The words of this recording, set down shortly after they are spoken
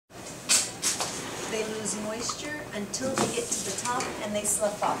lose moisture until they get to the top and they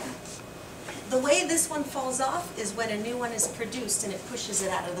slough off. The way this one falls off is when a new one is produced and it pushes it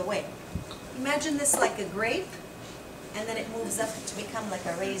out of the way. Imagine this like a grape, and then it moves up to become like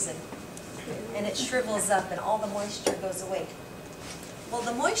a raisin. And it shrivels up and all the moisture goes away. Well,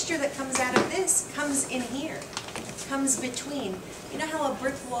 the moisture that comes out of this comes in here. It comes between. You know how a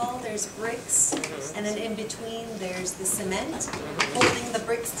brick wall, there's bricks, and then in between there's the cement holding the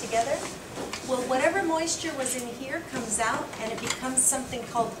bricks together? Well, whatever moisture was in here comes out and it becomes something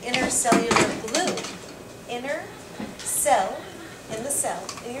called intercellular glue. Inner cell, in the cell,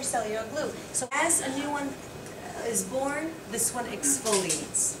 intercellular glue. So as a new one is born, this one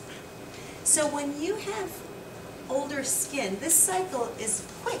exfoliates. So when you have older skin, this cycle is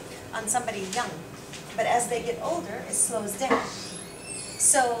quick on somebody young, but as they get older, it slows down.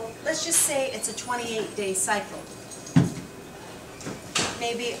 So let's just say it's a 28-day cycle.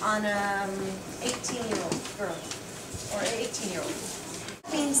 Maybe on an 18-year-old girl or an 18-year-old.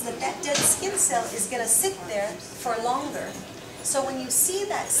 That means that that dead skin cell is going to sit there for longer. So when you see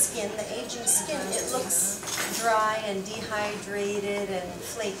that skin, the aging skin, it looks dry and dehydrated and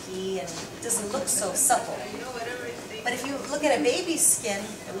flaky and doesn't look so supple. But if you look at a baby's skin,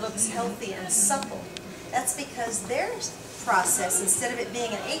 it looks healthy and supple. That's because their process, instead of it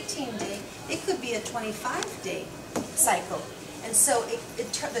being an 18-day, it could be a 25-day cycle. And so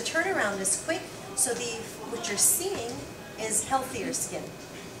the turnaround is quick, so what you're seeing is healthier skin.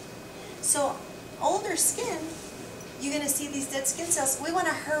 So older skin, you're going to see these dead skin cells. We want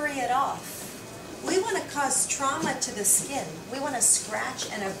to hurry it off. We want to cause trauma to the skin. We want to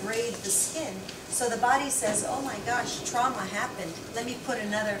scratch and abrade the skin. So the body says, oh my gosh, trauma happened. Let me put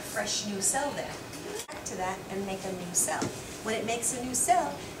another fresh new cell there. Back to that and make a new cell. When it makes a new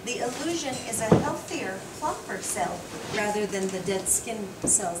cell, the illusion is a healthier, plumper cell rather than the dead skin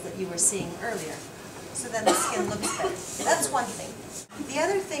cells that you were seeing earlier. So then the skin looks better. That's one thing. The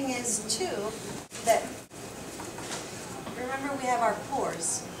other thing is, too, that remember we have our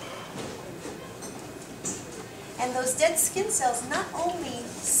pores. And those dead skin cells not only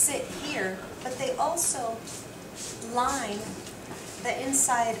sit here, but they also line the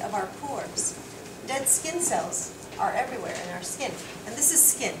inside of our pores. Dead skin cells are everywhere in our skin. And this is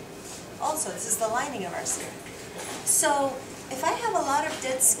skin. Also, this is the lining of our skin. So if I have a lot of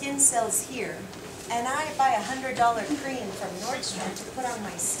dead skin cells here, and I buy a $100 cream from Nordstrom to put on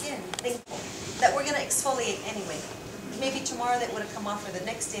my skin, think that we're going to exfoliate anyway. Maybe tomorrow they would have come off, or the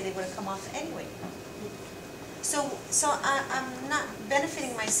next day they would have come off anyway. So I'm not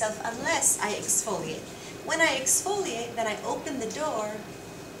benefiting myself unless I exfoliate. When I exfoliate, then I open the door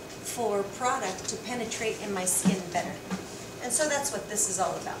for product to penetrate in my skin better. And so that's what this is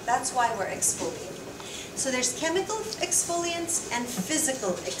all about. That's why we're exfoliating. So there's chemical exfoliants and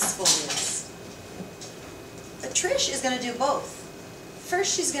physical exfoliants. But Trish is going to do both.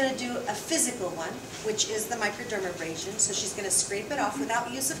 First, she's going to do a physical one, which is the microdermabrasion. So she's going to scrape it off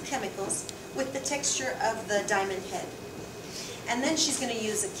without use of chemicals with the texture of the diamond head. And then she's going to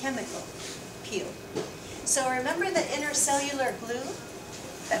use a chemical peel. So remember the intercellular glue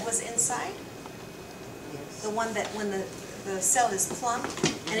that was inside? The one that when the cell is plump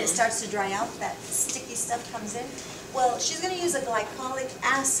and it starts to dry out, that sticky stuff comes in? Well, she's going to use a glycolic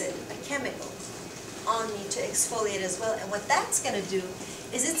acid, a chemical, on me to exfoliate as well. And what that's going to do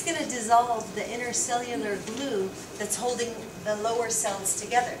is it's going to dissolve the intercellular glue that's holding the lower cells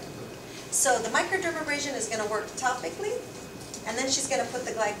together. So the microdermabrasion is going to work topically, and then she's going to put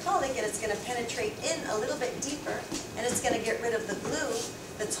the glycolic and it's going to penetrate in a little bit deeper, and it's going to get rid of the glue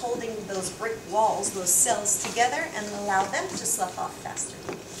that's holding those brick walls, those cells together, and allow them to slough off faster.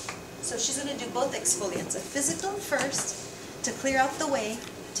 So she's going to do both exfoliants, a physical first to clear out the way,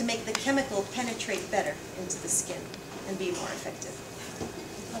 to make the chemical penetrate better into the skin and be more effective.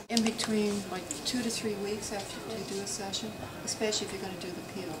 In between like 2 to 3 weeks after you do a session, especially if you're going to do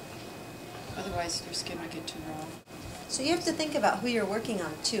the peel. Otherwise your skin will get too raw. So you have to think about who you're working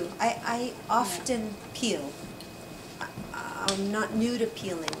on too. I often peel. I'm not new to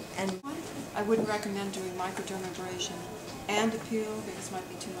peeling. And I wouldn't recommend doing microdermabrasion and a peel because it might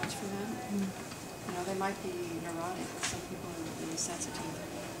be too much for them. You know, they might be neurotic. Some people are really sensitive.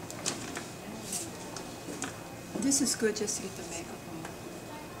 This is good just to get the makeup on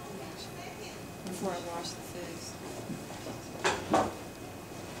before I wash the face.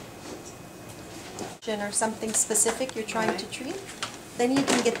 Or something specific you're trying to treat, then you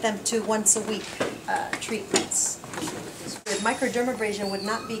can get them to once a week treatments. Microdermabrasion would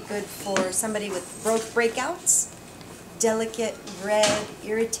not be good for somebody with breakouts, delicate, red,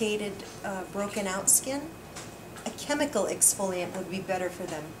 irritated, broken out skin. A chemical exfoliant would be better for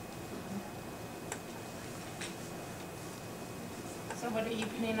them. So what are you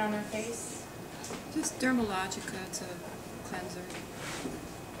putting on her face? Just Dermalogica, it's a cleanser.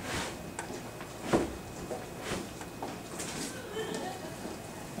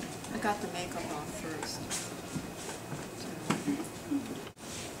 I got the makeup off first.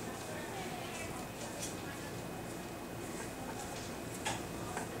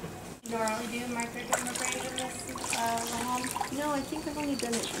 Nora, we do microdermabrasion this Lahham? No, I think I've only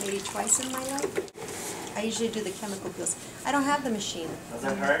done it maybe twice in my life. I usually do the chemical peels. I don't have the machine. Does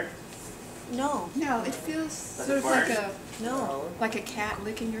that hurt? No. No, it feels Does sort it of like burn? No. like a cat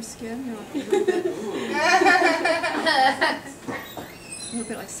licking your skin, you know, a little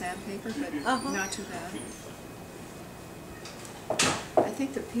bit like sandpaper, but not too bad. I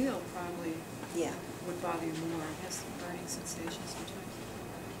think the peel probably would bother you more. It has burning sensation sometimes.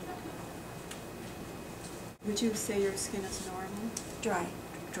 Would you say your skin is normal? Dry.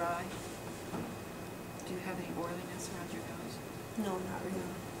 Dry? Do you have any oiliness around your nose? No, not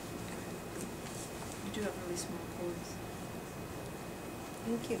really. You do have really small pores.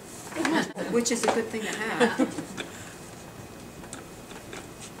 Thank you. Which is a good thing to have. Face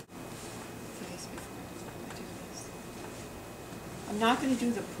before I do this. I'm not going to do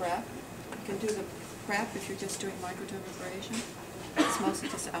the prep. You can do the prep if you're just doing microdermabrasion. It's mostly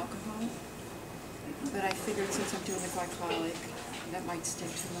just alcohol. But I figured since I'm doing the glycolic, that might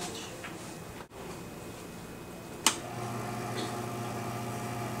stink too much.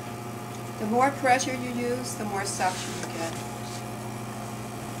 The more pressure you use, the more suction you get.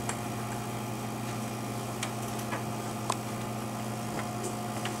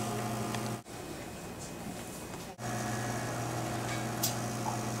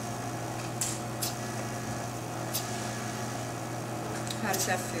 How does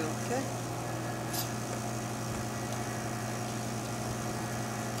that feel? Good?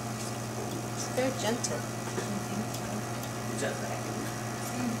 It's very gentle.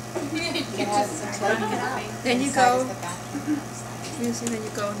 Then you go, usually then you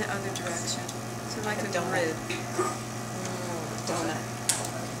go in the other direction. So like a grid. Donut.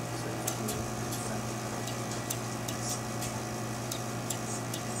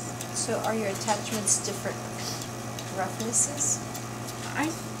 So are your attachments different roughnesses?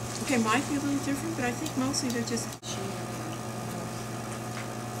 Okay, might be a little different, but I think mostly they're just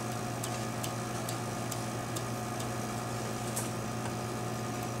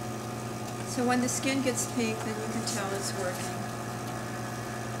So when the skin gets pink, then you can tell it's working.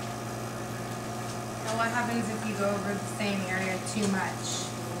 Now what happens if you go over the same area too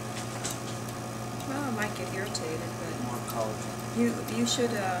much? Well, it might get irritated, but More collagen. you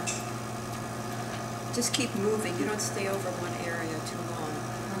should just keep moving. You don't stay over one area too long.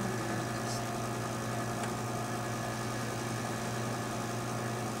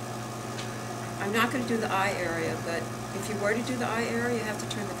 I'm not going to do the eye area, but if you were to do the eye area, you have to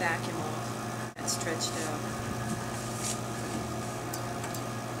turn the vacuum off. That's stretched out.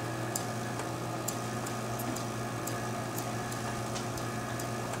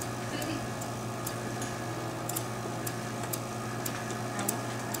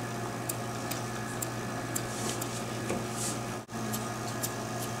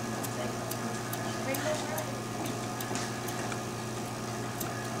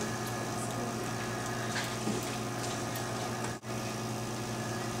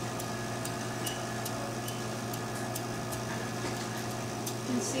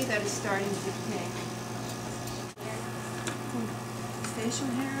 You can see that it's starting to get pink. Facial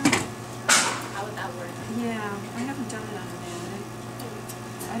hair? How would that work? Yeah, I haven't done it on a man.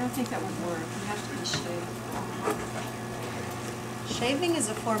 I don't think that would work. You have to be shaved. Shaving is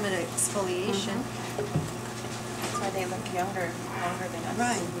a form of exfoliation. That's why they look younger, longer than us.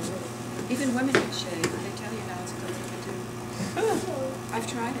 Right. Even women can shave, and they tell you now it's good to do. I've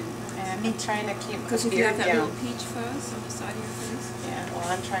tried it. And I'm trying to keep Because the if you have beard that down. little peach fuzz on the side of your face. Yeah, well,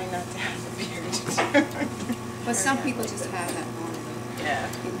 I'm trying not to have a beard. But some people just have that normally. Yeah.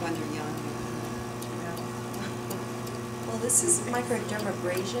 Even when they're young. Well, this is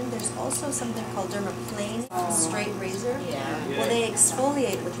microdermabrasion. There's also something called dermaplaning, straight razor. Yeah. Well, they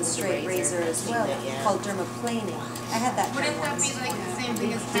exfoliate with the straight razor as well, Yeah. called dermaplaning. I had that done Wouldn't that be once. like the same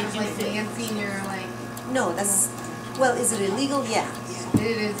thing as kind of like dancing or like, No, that's, well, is it illegal? Yeah. it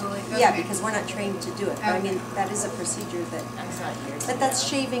is like, okay. Yeah, because we're not trained to do it. But I Okay. mean, that is a procedure that, That's not years but that's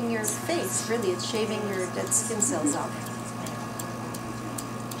ago. shaving your face, really. It's shaving your dead skin cells off.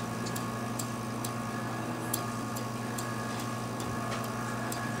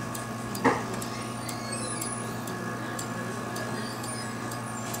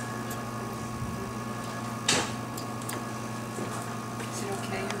 Is it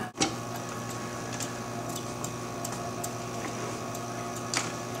okay or not?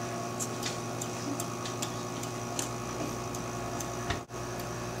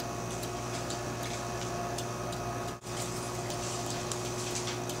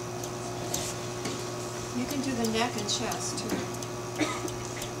 You can do the neck and chest too.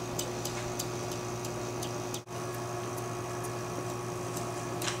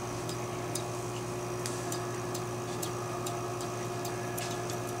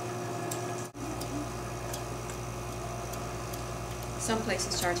 Some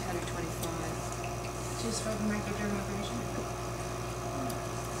places charge $125. Just for the microdermabrasion.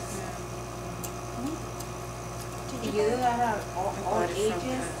 Do you do that at all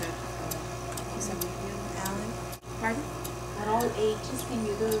ages? Alan? Pardon? At all ages can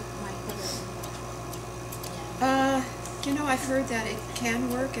you do microdermabrasion? You know, I've heard that it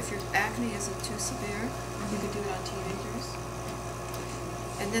can work if your acne isn't too severe. You could do it on teenagers.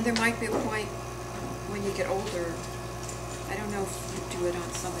 And then there might be a point when you get older. I don't know if you do it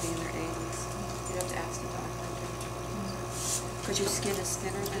on somebody in their 80s. You'd have to ask the doctor. Because your skin is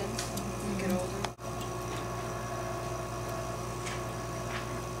thinner then when you get older.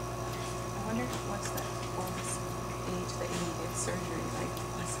 I wonder what's the oldest age that you get surgery, like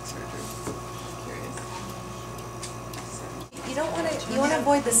plastic surgery. I'm curious. You don't want to, you want to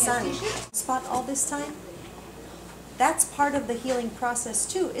avoid the sun spot all this time. That's part of the healing process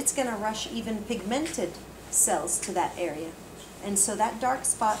too. It's going to rush even pigmented cells to that area. And so that dark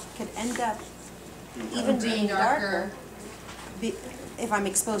spot could end up even being darker if I'm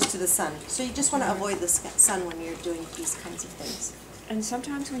exposed to the sun. So you just want to avoid the sun when you're doing these kinds of things. And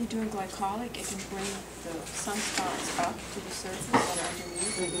sometimes when you're doing glycolic, it can bring the sunspots up to the surface that are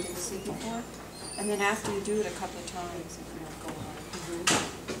underneath that you didn't see before. And then after you do it a couple of times, it will go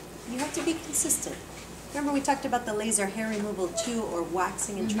on. You have to be consistent. Remember we talked about the laser hair removal too, or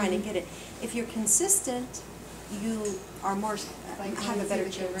waxing and trying to get it. If you're consistent, you are more, have a better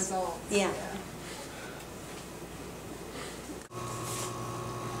chance. Results. Yeah.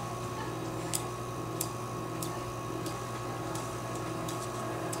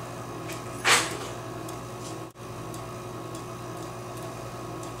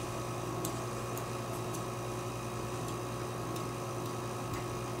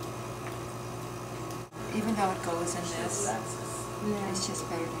 Even though it goes in this, it's just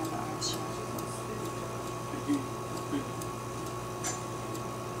better to have the eyes shut.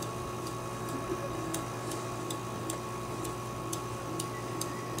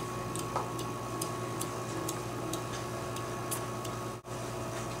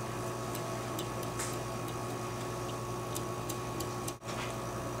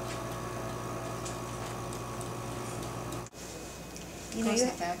 You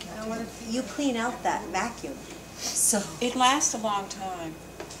know, you clean out that vacuum. So, It lasts a long time.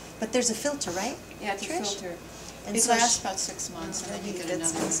 but there's a filter, right? Yeah, it's a Trish? filter. And It so lasts about 6 months, and then you you get get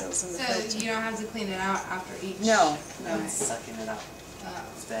another. skin cells in the So filter. you don't have to clean it out after each. No, no. It's sucking it out.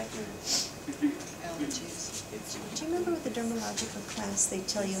 It's vacuuming. Allergies. Do you remember with the dermatological class, they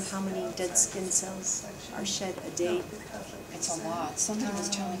tell you how many dead skin cells are shed a day? It's a lot. Somebody was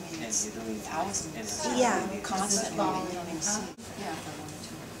telling me it's thousands. Yeah. Constantly, you don't even see. Yeah, if I wanted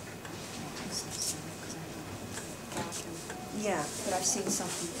to. Yeah. But I've seen some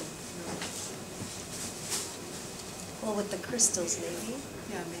people. Well, with the crystals, maybe.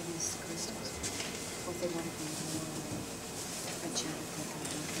 Yeah, maybe it's crystals. Or if they want to be more hygienic, they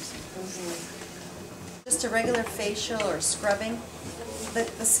can do something. Just a regular facial or scrubbing.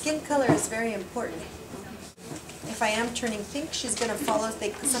 The skin color is very important. If I am turning pink, she's going to follow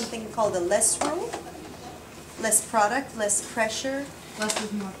something called a less rule. Less product, less pressure, Less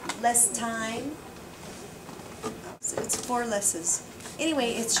is more. less time. So it's 4 lesses.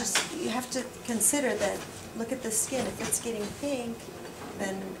 Anyway, it's just, you have to consider that, look at the skin. If it's getting pink,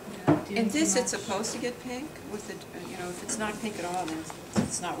 then In this, it's supposed to get pink. With the, you know, if it's not pink at all, then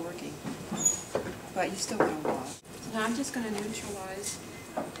it's not working. But you still want to wash. So now I'm just going to neutralize.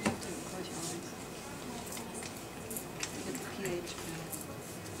 You have to close your eyes. Get the pH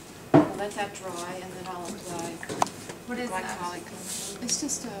back. I'll let that dry, and then I'll apply What is that? glycolic. It's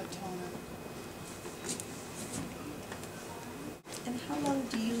just a toner. and how long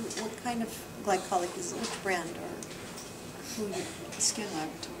do you, what kind of glycolic is it? Which brand or Who you, Skin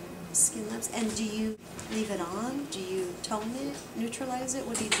Laboratory. Skin Labs? And do you leave it on? Do you tone it, neutralize it?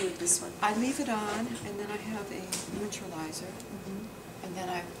 What do you do with this one? I leave it on, and then I have a neutralizer, and then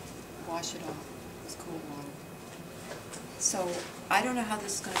I wash it off with cold water. So I don't know how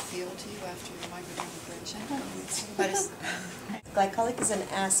this is going to feel to you after your microdermabrasion, but it's, Glycolic is an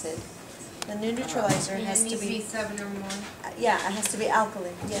acid. The neutralizer And has it to needs to be be, 7 or more. yeah, it has to be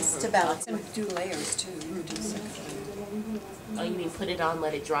alkaline, yes, to balance. and do layers too. You can do second layer. Oh, you mean put it on,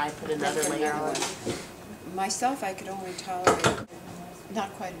 let it dry, put another layer on? Myself, I could only tolerate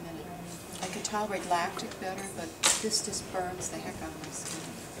not quite a minute. I can tolerate lactic better, but this just burns the heck out of my skin.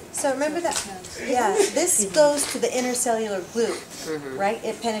 So remember So it that, depends. yeah, this goes to the intercellular glue, right?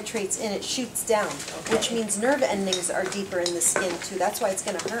 It penetrates in, it shoots down, which means nerve endings are deeper in the skin too. That's why it's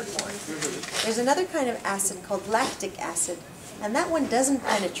going to hurt more. There's another kind of acid called lactic acid, and that one doesn't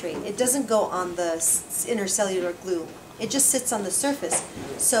penetrate. It doesn't go on the intercellular glue. It just sits on the surface.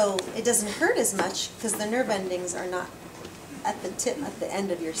 So it doesn't hurt as much because the nerve endings are not at the tip, at the end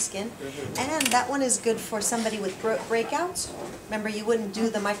of your skin. And that one is good for somebody with breakouts. Remember, you wouldn't do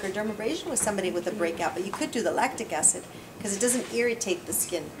the microdermabrasion with somebody with a breakout, but you could do the lactic acid because it doesn't irritate the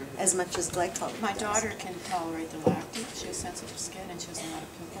skin as much as glycolic. My daughter can tolerate the lactic. She has sensitive skin and she has a lot of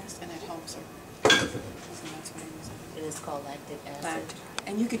pimples, and it helps her. So that's what I use. It is called lactic acid. Lactic.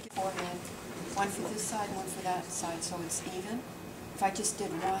 And you could get forehead, one for this side, one for that side, so it's even. If I just did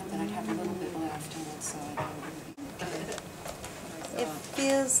one, then I'd have a little bit left on that side. It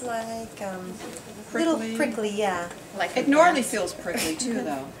feels like little prickly, yeah. Like It normally feels prickly too,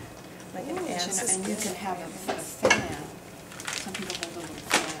 though. Like an And ant. you can have a fan. Some people hold a little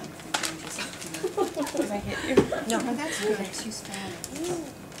fan. Did I hit you? No, Oh, that's good. She's fanning.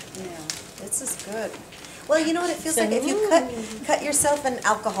 Yeah. this is good. Well, you know what it feels like? If you cut yourself an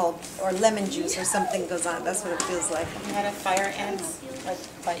alcohol or lemon juice or something goes on, that's what it feels like. You had a fire ant like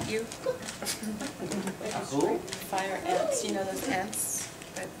bite you? Who? Fire ants, you know those ants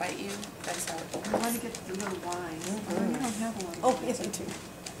that bite you? That's how it I works. want to get the little wine. Oh, you don't have one. Oh, yes, I do.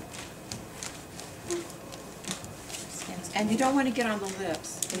 And you don't want to get on the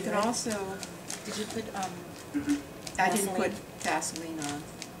lips. You can also, Did you put I didn't put Vaseline? Vaseline on.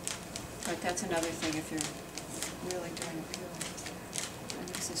 But that's another thing if you're really doing a peel. And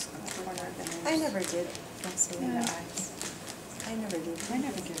this is the corner of the nose. I never did. Vaseline. in the eyes? I never did. I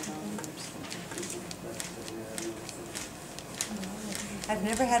never get it on the lips. I've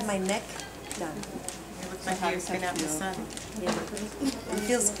never had my neck done. It looks like you've been out in the sun. Yeah. It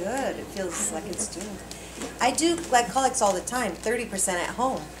feels good. It feels like it's doing. I do glycolics all the time, 30% at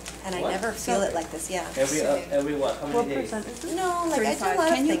home, and I What? never feel it like this. Yeah. Every what? How many days? No, like I do a 35. lot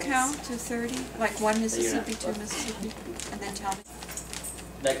of Can you things. count to 30? Like one Mississippi, you're two Mississippi, and then tell me.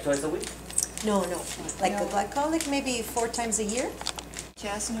 Like twice a week? No, no. Like the No. glycolic, maybe 4 times a year.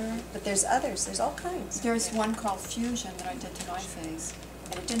 Chesner. But there's others. There's all kinds. There's one called Fusion that I did to my face,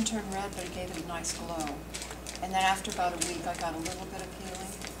 and it didn't turn red, but it gave it a nice glow. And then after about a week, I got a little bit of peeling.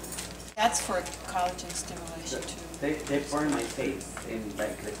 That's for collagen stimulation too. They burned my face and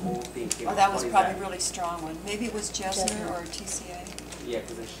like the whole thing came Oh, out. that was What is probably that? really strong one. Maybe it was Chesner or TCA. Yeah,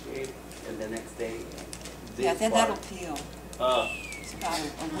 because I shaved and the next day. Yeah, this then part- that'll peel. Uh, It's about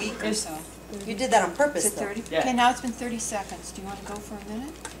a week or so. You did that on Is purpose, it though. 30? Yeah. Okay, now it's been 30 seconds. Do you want to go for a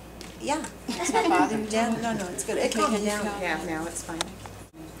minute? Yeah. Does that bother you? Yeah, no, no, it's good. It Okay, calmed can me you down. count? Yeah, now it's fine.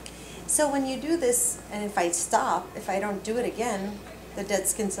 So when you do this, and if I stop, if I don't do it again, the dead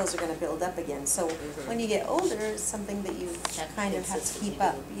skin cells are going to build up again. So when you get older, it's something that you kind of have to keep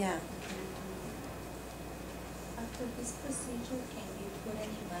up. Yeah. After this procedure, can you put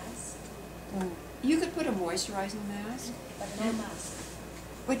any mask? You could put a moisturizing mask. But no mask.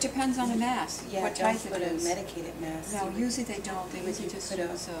 It depends on the mask, Yeah, what don't type put it a is. medicated mask. No, usually they don't. They usually just put a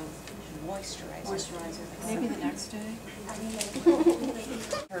use a moisturizer. moisturizer. Maybe the next day. I mean, like,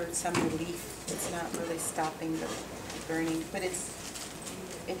 Or some relief. It's not really stopping the burning, but it's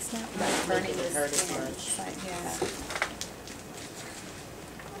not like burning it hurt as the skin. much. It's like, yeah.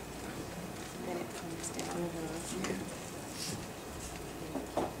 Then it comes down.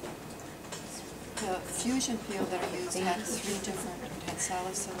 The fusion peel that I used had 3 different, it had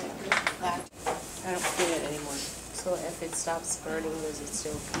salicylic, lactic. I don't feel it anymore. So if it stops burning,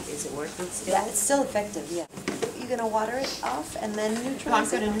 is it working still? Yeah, it's still effective, yeah. You're going to water it off and then Well, I'm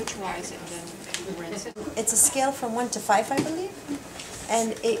neutralize going it? to neutralize it and then rinse it. It's a scale from 1 to 5, I believe.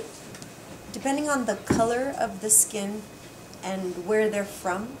 And it, depending on the color of the skin and where they're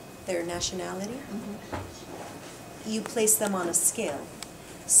from, their nationality, you place them on a scale.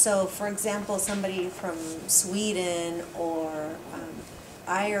 So, for example, somebody from Sweden or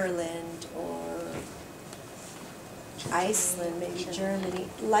Ireland or Iceland, maybe Germany,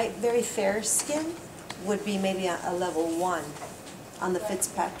 light, very fair skin would be maybe a level 1 on the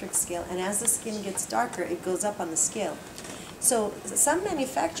Fitzpatrick scale. And as the skin gets darker, it goes up on the scale. So some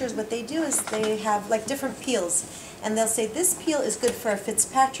manufacturers, what they do is they have like different peels. And they'll say this peel is good for a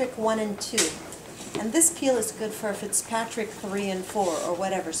Fitzpatrick 1 and 2. And this peel is good for a Fitzpatrick 3 and 4 or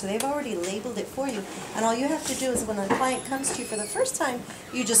whatever. So they've already labeled it for you. And all you have to do is when a client comes to you for the first time,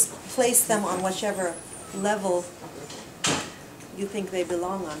 you just place them on whichever level you think they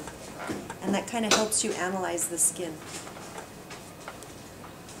belong on. And that kind of helps you analyze the skin.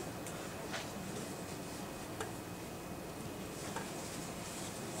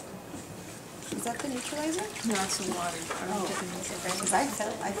 Is that the neutralizer? No, it's the water. I Oh, looked at the neutralizer. because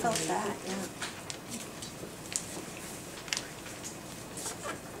I felt that, yeah.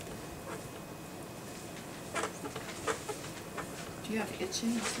 Do you have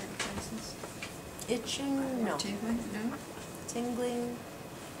itching in certain places? Itching? No. Tingling? No? Tingling?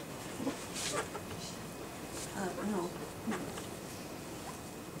 No. Or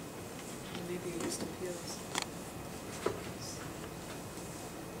maybe you used the peels.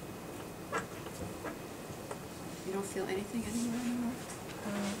 You don't feel anything anywhere anymore?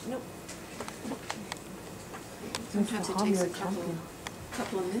 Nope. Sometimes it takes a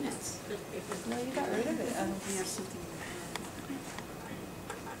couple of minutes. No, you got rid of it. You have something in your hand.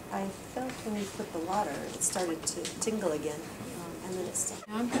 I felt when you put the water, it started to tingle again, and then it stopped.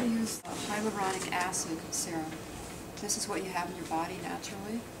 Now I'm going to use hyaluronic acid serum. This is what you have in your body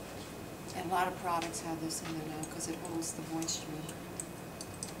naturally. And a lot of products have this in there now because it holds the moisture.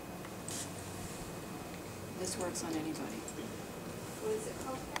 This works on anybody. What is it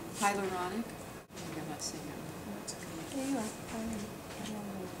called? Hyaluronic. I'm not saying that. Oh, that's okay. There you are.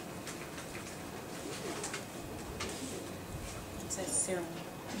 It says serum.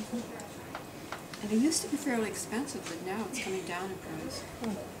 And it used to be fairly expensive, but now it's coming down in price.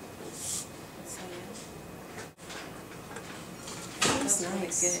 So, That's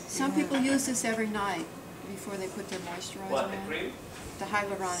nice. Some people use this every night before they put their moisturizer What, on. the cream? The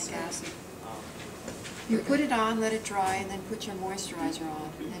hyaluronic acid. Oh. You put it on, let it dry, and then put your moisturizer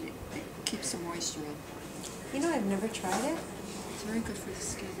on, and then it keeps the moisture in. You know, I've never tried it. It's very good for the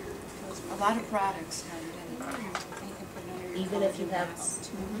skin. A lot of products have it in it. And you can put it under your Even if you collagen have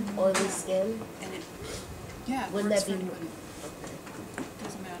mask. oily skin? And it, yeah, it Wouldn't works that for be anybody.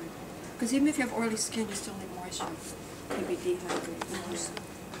 Doesn't matter. Because even if you have oily skin, you still need moisture. You can be dehydrated.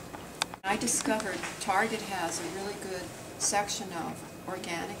 I discovered Target has a really good section of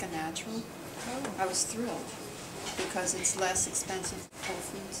organic and natural. I was thrilled because it's less expensive than Whole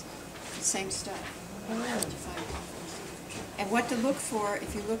Foods. The same stuff. And what to look for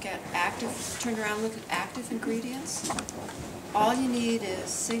if you look at active, turn around and look at active ingredients, all you need is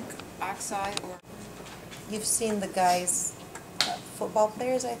zinc oxide or... You've seen the guys, football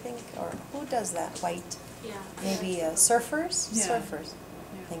players, I think, or who does that? White? Yeah. Maybe surfers? Yeah. Surfers.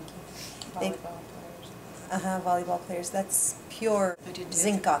 Yeah. Thank you. volleyball players. Volleyball players. That's pure I did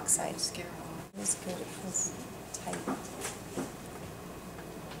zinc oxide. mascara on. It was good. It was tight.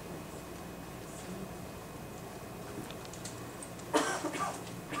 I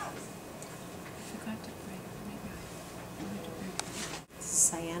forgot to bring, maybe I wanted to bring.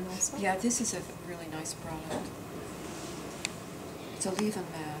 Cyan also? Yeah, this is a really nice product. It's a leave-in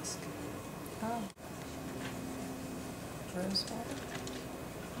mask. Oh. Rose water?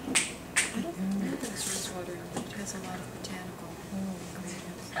 I don't know if it's rose water, but it has a lot of botanical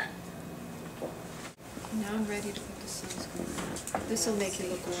ingredients. Now I'm ready to put the sunscreen on. This will make you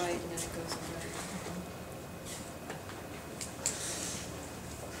look white and then it goes away.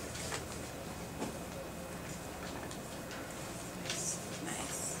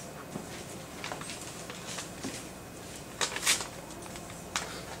 Nice.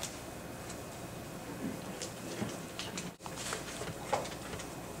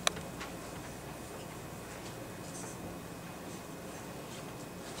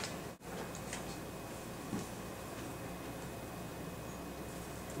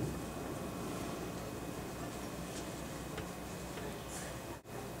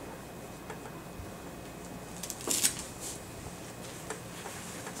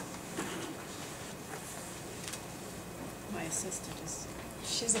 My assistant is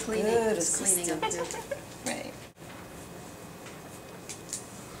She's a cleaning, good is cleaning assistant. up here. Right.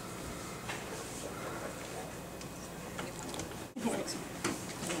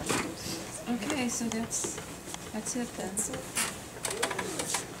 Okay, so that's it then. That's it.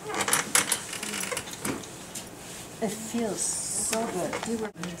 It feels so good. You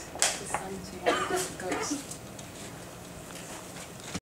were the sun, so you want to go to Ghost.